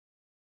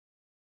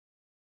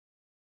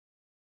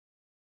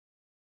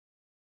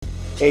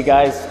Hey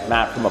guys,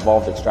 Matt from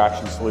Evolved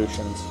Extraction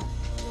Solutions.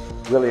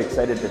 Really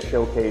excited to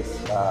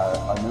showcase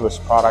our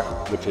newest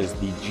product, which is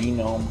the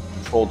Genome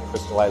Controlled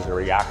Crystallizer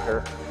Reactor.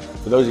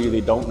 For those of you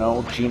that don't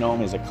know,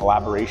 Genome is a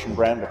collaboration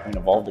brand between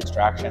Evolved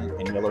Extraction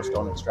and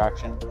Yellowstone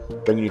Extraction,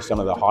 bringing you some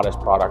of the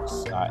hottest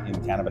products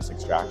in cannabis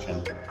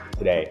extraction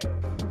today.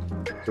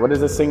 So what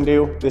does this thing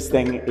do? This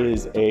thing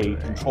is a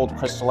controlled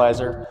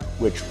crystallizer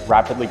which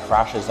rapidly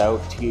crashes out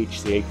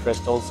THCa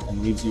crystals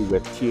and leaves you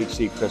with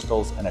THC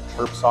crystals and a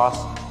terp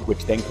sauce,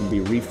 which then can be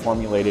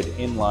reformulated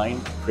in line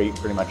to create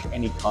pretty much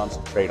any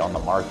concentrate on the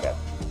market.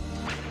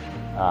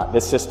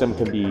 This system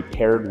can be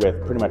paired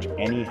with pretty much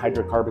any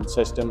hydrocarbon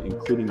system,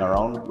 including our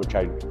own, which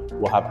I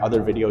will have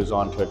other videos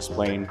on to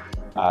explain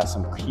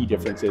some key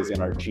differences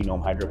in our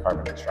Genome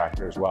hydrocarbon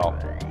extractor as well.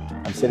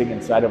 I'm sitting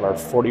inside of our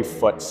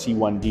 40-foot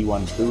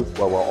C1D1 booth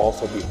where we'll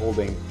also be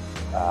holding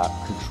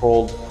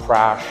controlled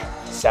crash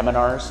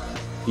seminars.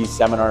 These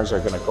seminars are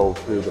going to go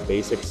through the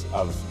basics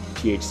of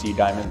THC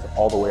diamonds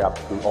all the way up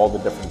through all the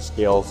different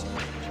scales,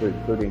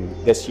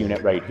 including this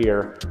unit right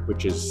here,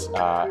 which is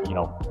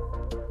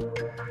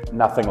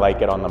nothing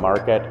like it on the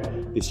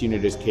market. This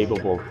unit is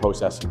capable of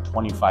processing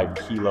 25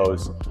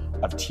 kilos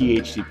of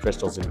THC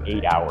crystals in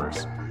 8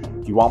 hours.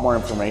 If you want more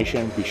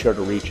information, be sure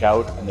to reach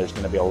out, and there's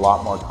going to be a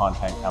lot more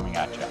content coming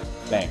at you.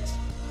 Thanks.